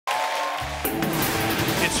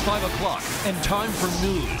5 o'clock and time for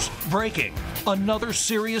news. Breaking. Another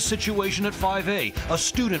serious situation at 5A. A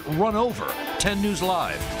student run over. 10 News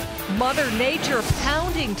Live. Mother Nature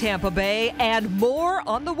pounding Tampa Bay and more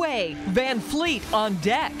on the way. Van Fleet on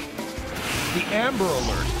deck. The Amber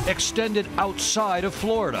Alert extended outside of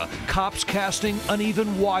Florida. Cops casting an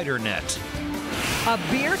even wider net. A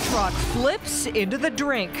beer truck flips into the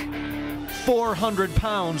drink. 400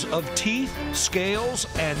 pounds of teeth, scales,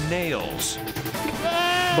 and nails.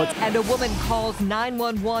 And a woman calls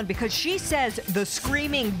 911 because she says the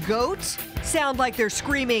screaming goats sound like they're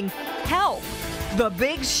screaming, help. The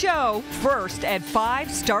big show, first at 5,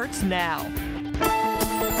 starts now.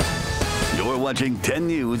 You're watching 10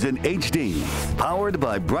 News in HD, powered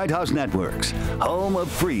by Bright House Networks, home of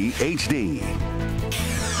free HD.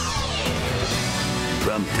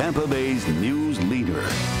 From Tampa Bay's news leader,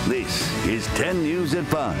 this is 10 News at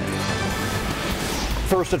 5.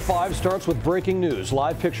 First at 5 starts with breaking news.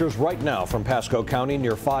 Live pictures right now from Pasco County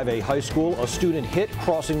near 5A High School. A student hit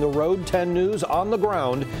crossing the road. 10 News on the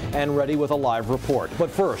ground and ready with a live report.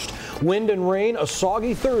 But first, wind and rain, a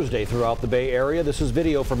soggy Thursday throughout the Bay Area. This is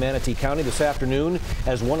video from Manatee County this afternoon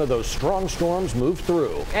as one of those strong storms moved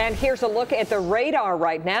through. And here's a look at the radar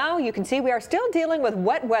right now. You can see we are still dealing with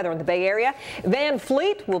wet weather in the Bay Area. Van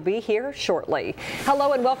Fleet will be here shortly.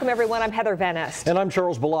 Hello and welcome, everyone. I'm Heather Van Est. And I'm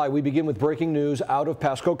Charles Billi. We begin with breaking news out of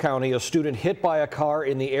Pasco County. A student hit by a car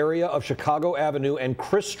in the area of Chicago Avenue and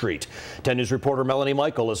Chris Street. 10 News reporter Melanie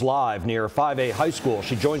Michael is live near 5A High School.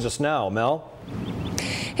 She joins us now. Mel?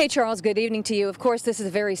 Hey, Charles, good evening to you. Of course, this is a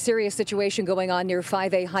very serious situation going on near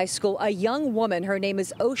 5A High School. A young woman, her name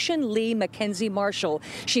is Ocean Lee Mackenzie Marshall.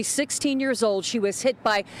 She's 16 years old. She was hit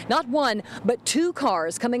by not one, but 2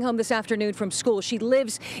 cars coming home this afternoon from school. She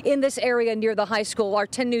lives in this area near the high school. Our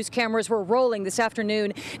 10 News cameras were rolling this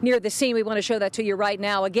afternoon near the scene. We want to show that to you right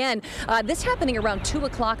now. Again, this happening around 2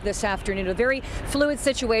 o'clock this afternoon. A very fluid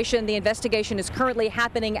situation. The investigation is currently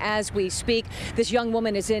happening as we speak. This young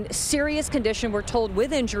woman is in serious condition, we're told,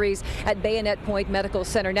 with injuries at Bayonet Point Medical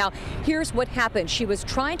Center. Now, here's what happened. She was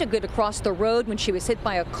trying to get across the road when she was hit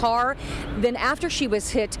by a car. Then after she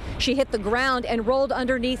was hit, she hit the ground and rolled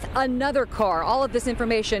underneath another car. All of this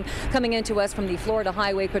information coming into us from the Florida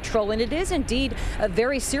Highway Patrol, and it is indeed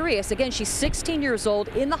very serious. Again, she's 16 years old,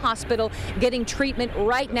 in the hospital, getting treatment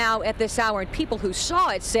right now at this hour, and people who saw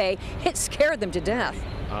it say it scared them to death.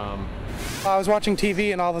 I was watching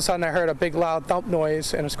TV and all of a sudden I heard a big loud thump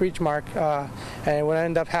noise and a screech mark, and what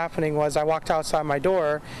ended up happening was I walked outside my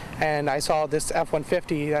door and I saw this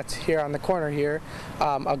F-150 that's here on the corner here,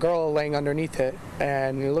 a girl laying underneath it,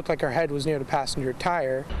 and it looked like her head was near the passenger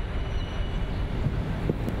tire.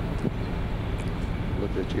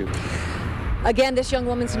 Look at you. Again, this young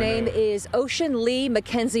woman's name is Ocean Lee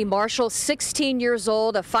Mackenzie Marshall, 16 years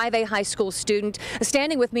old, a 5A high school student.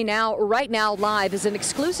 Standing with me now, right now, live, is an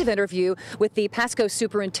exclusive interview with the Pasco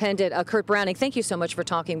Superintendent, Kurt Browning. Thank you so much for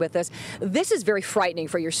talking with us. This is very frightening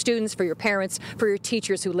for your students, for your parents, for your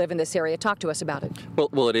teachers who live in this area. Talk to us about it.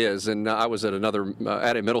 Well, it is, and I was at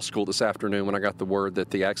a middle school this afternoon when I got the word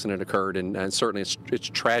that the accident occurred, and certainly it's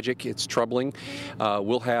tragic, it's troubling.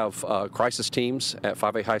 We'll have crisis teams at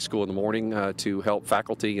 5A High School in the morning to help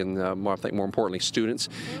faculty and I think more importantly students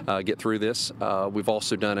get through this. We've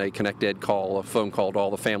also done a Connect Ed call, a phone call to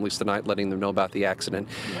all the families tonight, letting them know about the accident.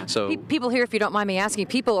 Yeah. So people here, if you don't mind me asking,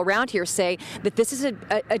 people around here say that this is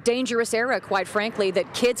a dangerous era, quite frankly,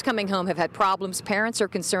 that kids coming home have had problems. Parents are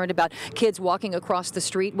concerned about kids walking across the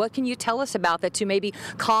street. What can you tell us about that to maybe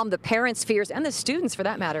calm the parents' fears and the students for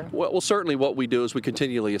that matter? Well, certainly what we do is we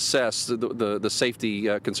continually assess the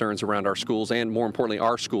safety concerns around our schools and more importantly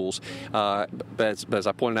our schools. But as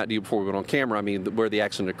I pointed out to you before we went on camera, I mean, where the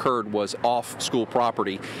accident occurred was off school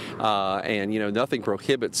property, and nothing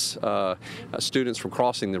prohibits students from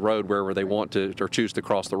crossing the road wherever they want to or choose to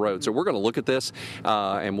cross the road. So we're going to look at this,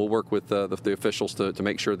 and we'll work with the officials to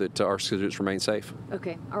make sure that our students remain safe.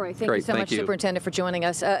 Okay. All right. Thank Great. you so Thank much, you. Superintendent, for joining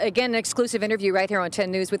us. Again, an exclusive interview right here on 10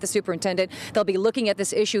 News with the Superintendent. They'll be looking at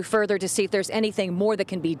this issue further to see if there's anything more that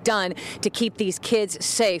can be done to keep these kids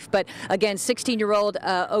safe. But again, 16-year-old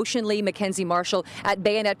Ocean Lee Mackenzie Marshall at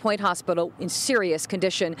Bayonet Point Hospital in serious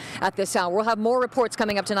condition at this hour. We'll have more reports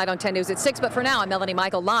coming up tonight on 10 News at 6, but for now, I'm Melanie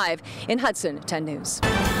Michael, live in Hudson, 10 News.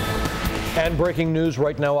 And breaking news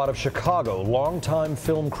right now out of Chicago. Longtime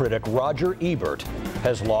film critic Roger Ebert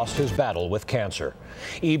has lost his battle with cancer.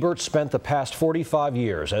 Ebert spent the past 45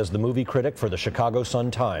 years as the movie critic for the Chicago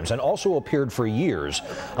Sun-Times and also appeared for years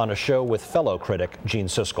on a show with fellow critic Gene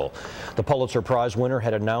Siskel. The Pulitzer Prize winner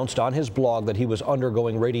had announced on his blog that he was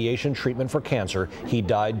undergoing radiation treatment for cancer. He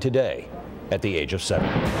died today at the age of 70.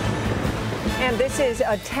 And this is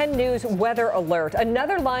a 10 News weather alert.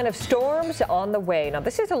 Another line of storms on the way. Now,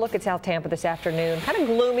 this is a look at South Tampa this afternoon. Kind of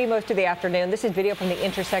gloomy most of the afternoon. This is video from the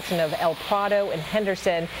intersection of El Prado and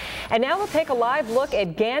Henderson. And now we'll take a live look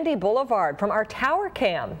at Gandy Boulevard from our tower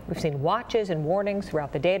cam. We've seen watches and warnings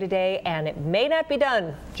throughout the day today, and it may not be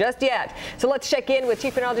done just yet. So let's check in with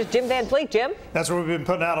Chief Meteorologist Jim Van Fleet. Jim? That's what we've been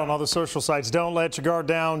putting out on all the social sites. Don't let your guard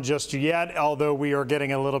down just yet. Although we are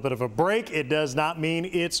getting a little bit of a break, it does not mean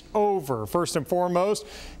it's over. First and foremost,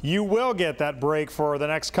 you will get that break for the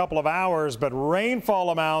next couple of hours, but rainfall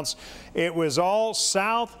amounts, it was all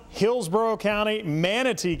South Hillsborough County,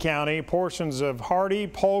 Manatee County, portions of Hardy,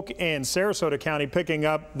 Polk, and Sarasota County picking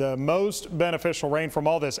up the most beneficial rain from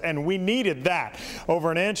all this, and we needed that.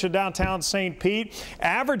 Over an inch in downtown St. Pete,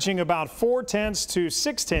 averaging about 4/10 to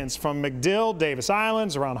 6/10 from McDill, Davis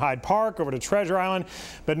Islands, around Hyde Park, over to Treasure Island.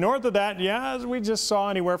 But north of that, yeah, as we just saw,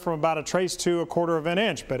 anywhere from about a trace to a quarter of an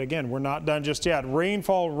inch. But again, we're not done just yet.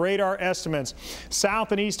 Rainfall radar estimates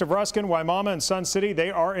south and east of Ruskin, Waimama, and Sun City, they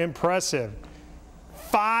are impressive.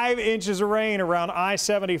 5 inches of rain around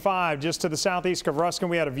I-75 just to the southeast of Ruskin.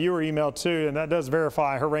 We had a viewer email too, and that does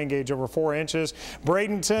verify her rain gauge over 4 inches.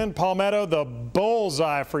 Bradenton, Palmetto, the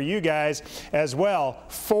bullseye for you guys as well.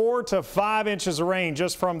 4 to 5 inches of rain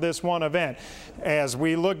just from this one event. As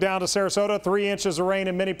we look down to Sarasota, 3 inches of rain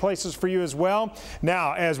in many places for you as well.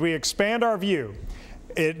 Now, as we expand our view,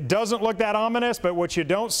 it doesn't look that ominous, but what you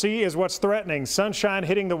don't see is what's threatening. Sunshine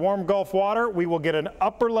hitting the warm Gulf water. We will get an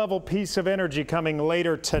upper level piece of energy coming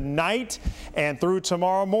later tonight and through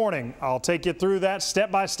tomorrow morning. I'll take you through that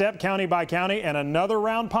step by step, county by county, and another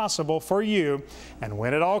round possible for you. And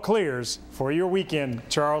when it all clears for your weekend,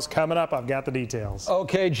 Charles, coming up, I've got the details.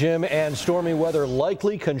 Okay, Jim, and stormy weather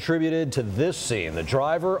likely contributed to this scene. The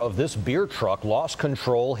driver of this beer truck lost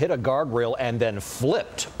control, hit a guardrail, and then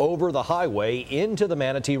flipped over the highway into the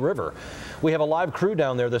Manatee River. We have a live crew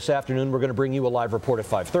down there this afternoon. We're going to bring you a live report at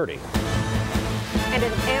 5:30. And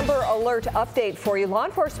an Amber Alert update for you. Law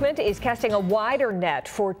enforcement is casting a wider net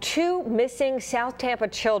for 2 missing South Tampa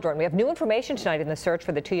children. We have new information tonight in the search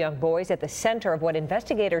for the 2 young boys at the center of what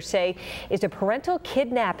investigators say is a parental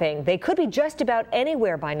kidnapping. They could be just about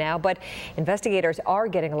anywhere by now, but investigators are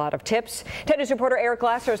getting a lot of tips. 10 News reporter Eric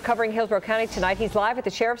Glasser is covering Hillsborough County tonight. He's live at the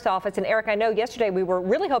sheriff's office. And Eric, I know yesterday we were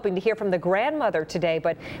really hoping to hear from the grandmother today,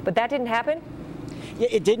 but that didn't happen?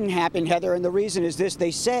 It didn't happen, Heather, and the reason is this. They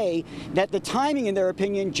say that the timing, in their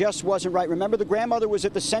opinion, just wasn't right. Remember, the grandmother was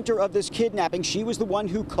at the center of this kidnapping. She was the one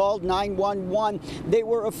who called 911. They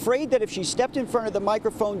were afraid that if she stepped in front of the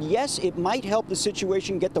microphone, yes, it might help the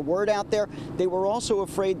situation get the word out there. They were also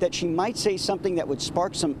afraid that she might say something that would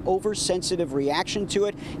spark some oversensitive reaction to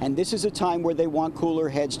it, and this is a time where they want cooler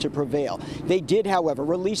heads to prevail. They did, however,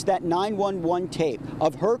 release that 911 tape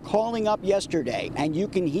of her calling up yesterday, and you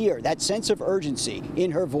can hear that sense of urgency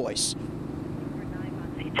in her voice.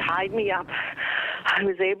 He tied me up. I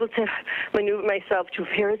was able to maneuver myself to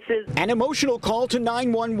appearances. An emotional call to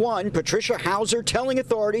 911. Patricia Hauser telling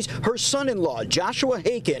authorities her son-in-law, Joshua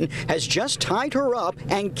Haken, has just tied her up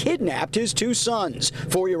and kidnapped his 2 sons,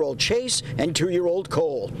 4-year-old Chase and 2-year-old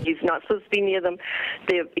Cole. He's not supposed to be near them.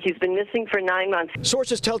 He's been missing for 9 months.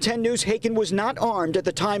 Sources tell 10 News Haken was not armed at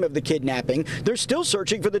the time of the kidnapping. They're still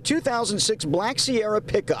searching for the 2006 Black Sierra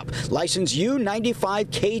pickup, license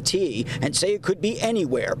U95KT, and say it could be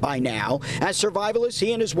anywhere by now. As survivalists,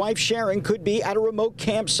 he and his wife Sharon could be at a remote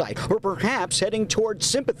campsite or perhaps heading toward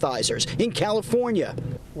sympathizers in California.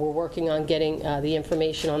 We're working on getting the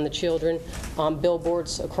information on the children on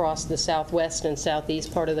billboards across the southwest and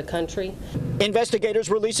southeast part of the country. Investigators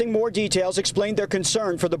releasing more details explained their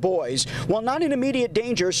concern for the boys. While not in immediate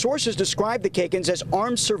danger, sources described the Kakens as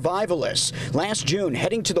armed survivalists. Last June,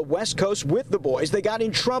 heading to the West Coast with the boys, they got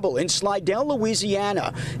in trouble in Slidell,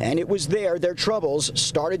 Louisiana, and it was there their troubles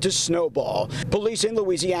started to snowball. Police in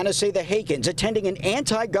Louisiana say the Hakens, attending an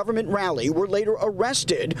anti-government rally, were later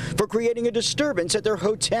arrested for creating a disturbance at their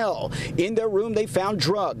hotel. In their room, they found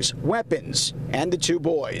drugs, weapons, and the 2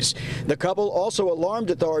 boys. The couple also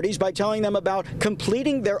alarmed authorities by telling them about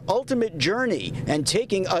completing their ultimate journey and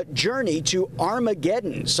taking a journey to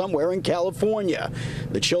Armageddon, somewhere in California.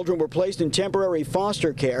 The children were placed in temporary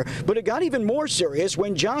foster care, but it got even more serious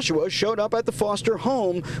when Joshua showed up at the foster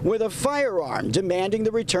home with a firearm, demanding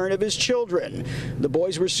the return of his children. The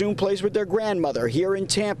boys were soon placed with their grandmother here in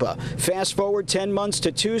Tampa. Fast forward 10 months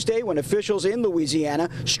to Tuesday, when officials in Louisiana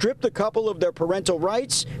stripped the couple of their parental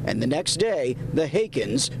rights, and the next day, the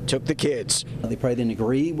Hakens took the kids. They probably didn't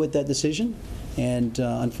agree with that decision, and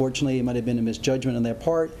unfortunately, it might have been a misjudgment on their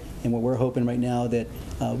part, and what we're hoping right now that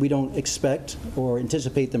we don't expect or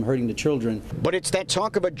anticipate them hurting the children. But it's that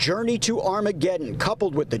talk of a journey to Armageddon,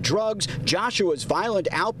 coupled with the drugs, Joshua's violent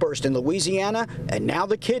outburst in Louisiana, and now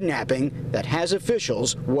the kidnapping that has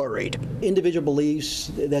officials worried. Individual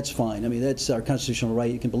beliefs, that's fine. I mean, that's our constitutional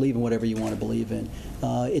right. You can believe in whatever you want to believe in.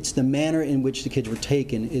 It's the manner in which the kids were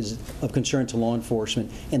taken is of concern to law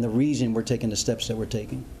enforcement, and the reason we're taking the steps that we're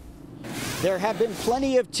taking. There have been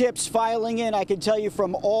plenty of tips filing in, I can tell you,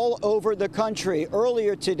 from all over the country.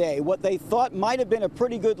 Earlier today, what they thought might have been a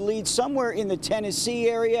pretty good lead somewhere in the Tennessee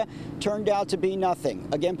area turned out to be nothing.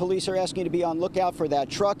 Again, police are asking you to be on lookout for that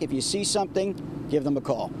truck. If you see something, give them a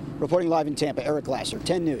call. Reporting live in Tampa, Eric Glasser,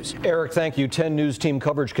 10 News. Eric, thank you. 10 News team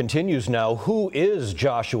coverage continues now. Who is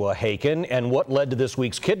Joshua Haken and what led to this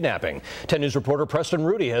week's kidnapping? 10 News reporter Preston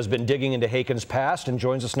Rudy has been digging into Haken's past and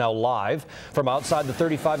joins us now live from outside the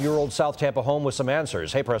 35-year-old South Tampa home with some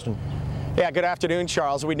answers. Hey, Preston. Yeah, good afternoon,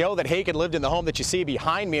 Charles. We know that Haken lived in the home that you see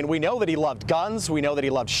behind me, and we know that he loved guns. We know that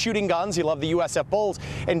he loved shooting guns. He loved the USF Bulls.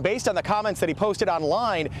 And based on the comments that he posted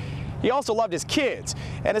online, he also loved his kids.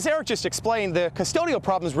 And as Eric just explained, the custodial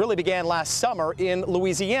problems really began last summer in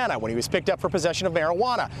Louisiana when he was picked up for possession of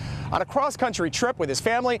marijuana on a cross-country trip with his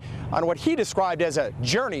family on what he described as a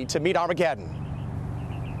journey to meet Armageddon.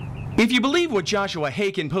 If you believe what Joshua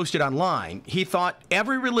Haken posted online, he thought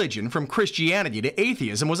every religion from Christianity to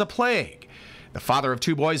atheism was a plague. The father of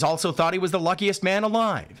two boys also thought he was the luckiest man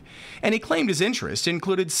alive. And he claimed his interests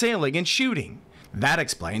included sailing and shooting. That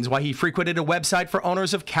explains why he frequented a website for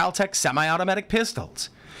owners of Caltech semi-automatic pistols.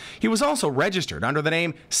 He was also registered under the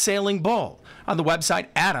name Sailing Bull on the website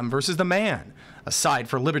Adam vs. the Man, a site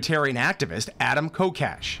for libertarian activist Adam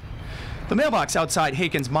Kokesh. The mailbox outside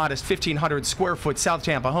Haken's modest 1,500 square foot South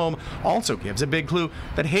Tampa home also gives a big clue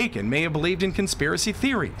that Haken may have believed in conspiracy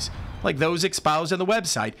theories, like those espoused on the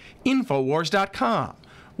website Infowars.com,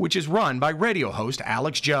 which is run by radio host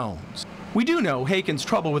Alex Jones. We do know Haken's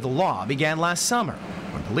trouble with the law began last summer,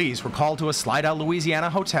 when police were called to a Slidell, Louisiana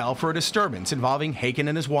hotel for a disturbance involving Haken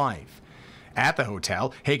and his wife. At the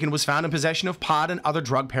hotel, Haken was found in possession of pot and other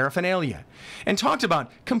drug paraphernalia, and talked about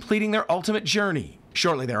completing their ultimate journey.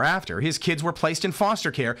 Shortly thereafter, his kids were placed in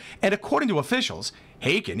foster care, and according to officials,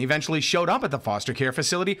 Haken eventually showed up at the foster care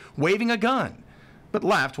facility waving a gun, but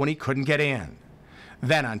left when he couldn't get in.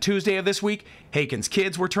 Then on Tuesday of this week, Haken's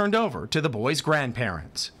kids were turned over to the boys'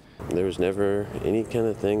 grandparents. There was never any kind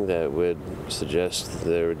of thing that would suggest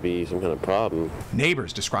there would be some kind of problem.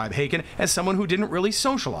 Neighbors describe Haken as someone who didn't really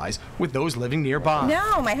socialize with those living nearby.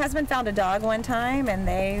 No, my husband found a dog one time and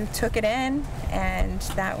they took it in, and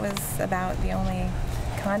that was about the only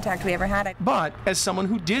contact we ever had. But as someone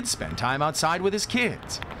who did spend time outside with his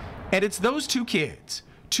kids. And it's those two kids,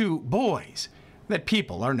 two boys, that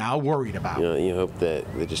people are now worried about. You know, you hope that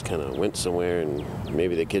they just kind of went somewhere and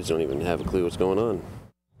maybe the kids don't even have a clue what's going on.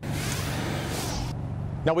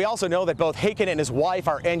 Now, we also know that both Haken and his wife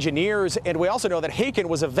are engineers, and we also know that Haken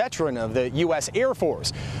was a veteran of the U.S. Air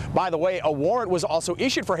Force. By the way, a warrant was also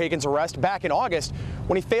issued for Haken's arrest back in August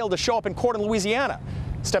when he failed to show up in court in Louisiana,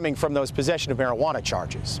 stemming from those possession of marijuana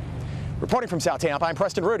charges. Reporting from South Tampa, I'm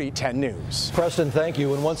Preston Rudy, 10 News. Preston, thank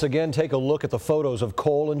you. And once again, take a look at the photos of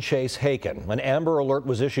Cole and Chase Haken. An Amber Alert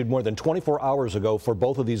was issued more than 24 hours ago for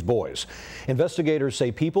both of these boys. Investigators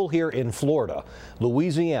say people here in Florida,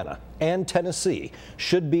 Louisiana, and Tennessee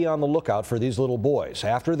should be on the lookout for these little boys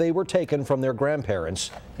after they were taken from their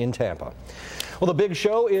grandparents in Tampa. Well, the big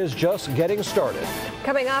show is just getting started.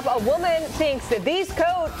 Coming up, a woman thinks that these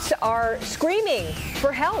goats are screaming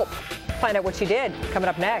for help. Find out what she did coming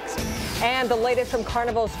up next. And the latest from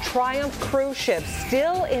Carnival's Triumph cruise ship,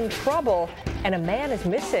 still in trouble, and a man is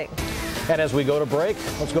missing. And as we go to break,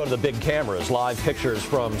 let's go to the big cameras. Live pictures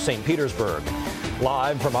from St. Petersburg.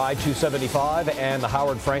 Live from I-275 and the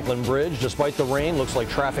Howard Franklin Bridge. Despite the rain, looks like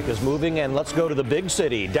traffic is moving. And let's go to the big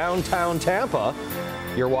city, downtown Tampa.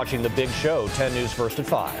 You're watching The Big Show, 10 News First at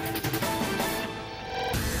 5.